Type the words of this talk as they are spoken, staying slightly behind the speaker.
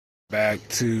Back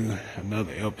to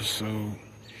another episode.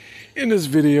 In this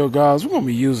video, guys, we're going to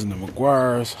be using the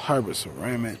meguiars hybrid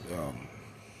ceramic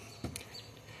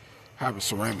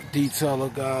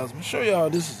detailer, guys. I'm going to show y'all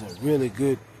this is a really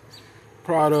good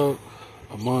product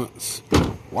amongst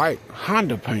white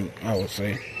Honda paint, I would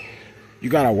say. You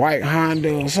got a white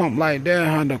Honda or something like that,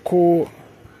 Honda Accord.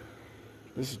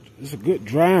 This is a good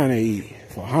drying aid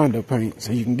for Honda paint.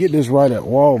 So you can get this right at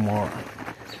Walmart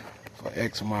for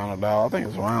X amount of dollars. I think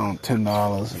it's around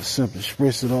 $10. And simply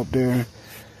spritz it up there.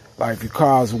 Like if your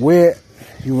car's wet,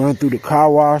 you run through the car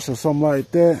wash or something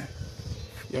like that.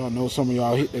 Y'all know some of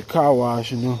y'all hit the car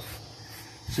wash, you know.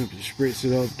 Simply spritz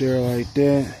it up there like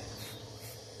that.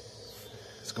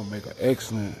 It's gonna make an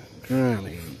excellent drying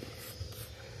aid.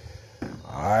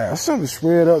 Alright, I simply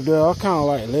spray it up there. I kinda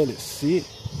like let it sit.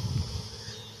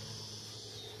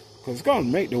 Cause it's gonna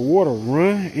make the water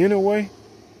run anyway.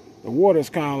 The water's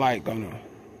kinda like gonna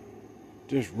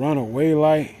just run away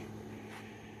like.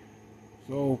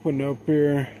 So putting it up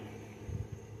here.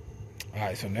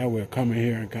 Alright, so now we're coming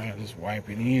here and kind of just wipe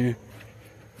it in.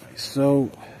 Like so.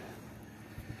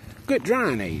 Good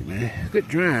drying aid, man. Good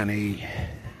drying aid.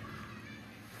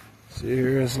 See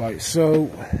here, it's like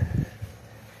so.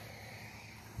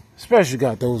 Especially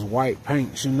got those white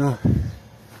paints, you know.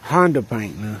 Honda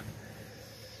paint now.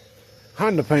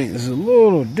 Honda paint is a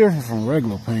little different from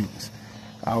regular paints,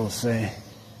 I would say.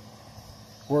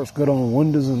 Works good on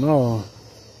windows and all.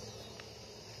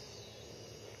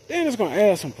 Then it's going to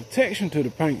add some protection to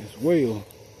the paint as well.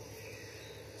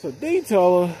 So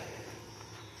detailer,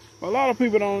 a lot of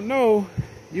people don't know,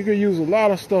 you can use a lot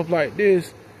of stuff like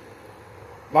this,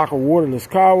 like a waterless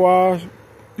car wash.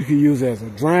 You can use it as a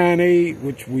drying aid,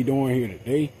 which we doing here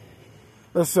today.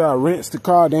 Let's say I rinse the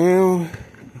car down.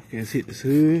 Okay, let's hit this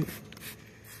hood.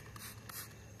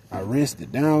 I rinsed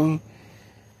it down,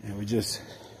 and we just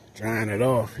drying it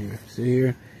off here. See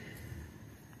here?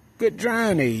 Good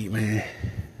drying aid, man.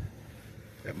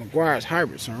 That meguiars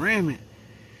hybrid ceramic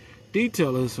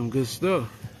detailer is some good stuff.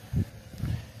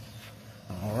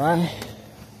 All right.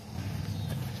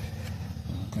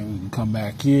 Okay, we can come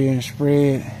back here and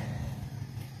spread.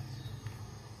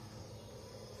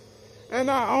 And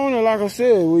not only, like I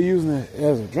said, we're using it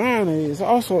as a drying aid, it's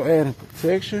also adding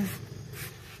protection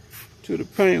to the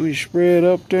paint. We spread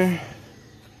up there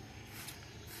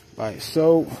like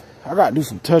so. I gotta do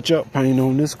some touch-up paint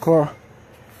on this car.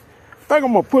 I think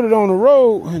I'm gonna put it on the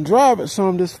road and drive it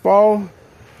some this fall.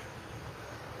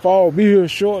 Fall will be here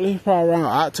shortly, probably around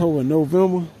October,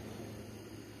 November.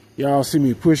 Y'all see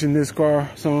me pushing this car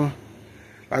some.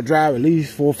 I drive at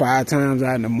least 4 or 5 times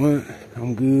out in a month.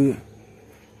 I'm good.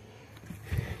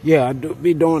 Yeah, I do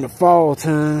be during the fall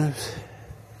times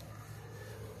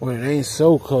when it ain't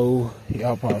so cold.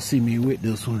 Y'all probably see me with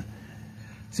this one.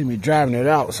 See me driving it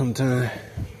out sometime.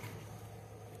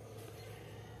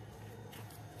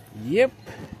 Yep,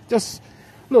 just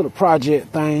a little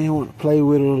project thing. I want to play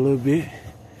with it a little bit.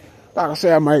 Like I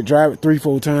said, I might drive it 3 or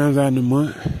 4 times out in the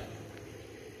month.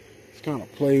 Just kind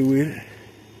of play with it.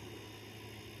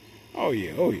 Oh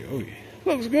yeah, oh yeah, oh yeah.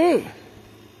 Looks good.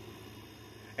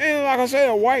 And like I said,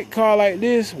 a white car like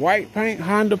this, white paint,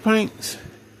 Honda paints,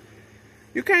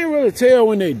 you can't really tell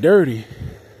when they dirty.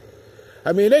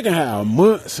 I mean, they can have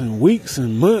months and weeks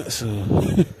and months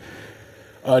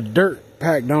of dirt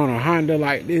packed on a Honda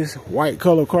like this, white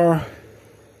color car.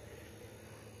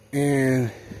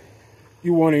 And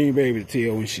you won't even be able to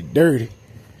tell when she's dirty.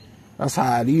 That's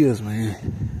how it is,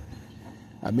 man.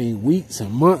 I mean, weeks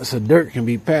and months of dirt can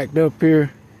be packed up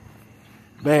here.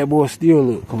 Bad boy still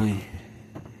look clean.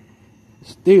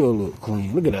 Still look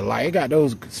clean. Look at the light. It got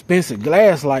those expensive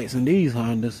glass lights in these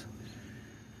Hondas.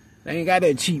 They ain't got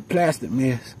that cheap plastic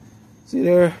mess. See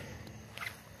there?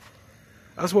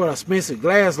 That's what a expensive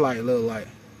glass light look like.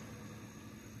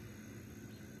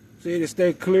 See it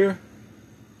stay clear?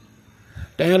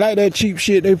 They ain't like that cheap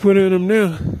shit they put in them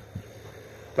now.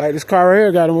 Like this car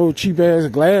here got them old cheap ass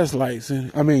glass lights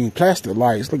in. I mean plastic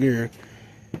lights. Look here.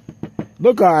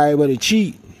 Look alright, but it's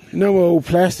cheap. No old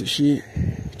plastic shit.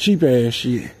 Cheap ass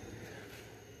shit.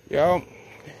 Y'all.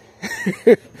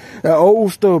 That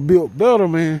old stuff built better,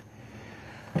 man.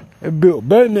 It built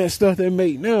better than that stuff they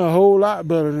make now. A whole lot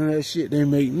better than that shit they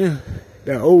make now.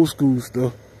 That old school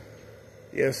stuff.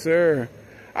 Yes, sir.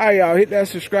 Alright, y'all. Hit that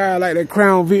subscribe like that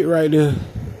Crown Vic right there.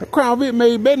 The Crown Vic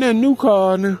made better than a new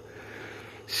car now.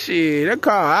 Shit, that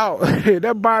car out.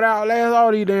 That bought out last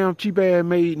all these damn cheap ass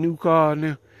made new cars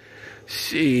now.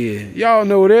 Shit. Y'all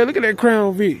know that. Look at that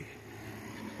Crown Vic.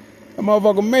 That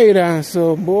motherfucker made out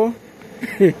something, boy.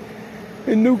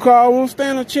 The new car won't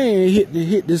stand a chance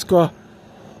hit this car.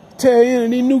 Tell you,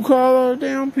 these new cars are a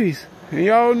damn piece. And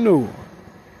y'all know.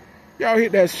 Y'all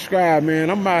hit that subscribe, man.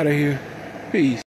 I'm out of here. Peace.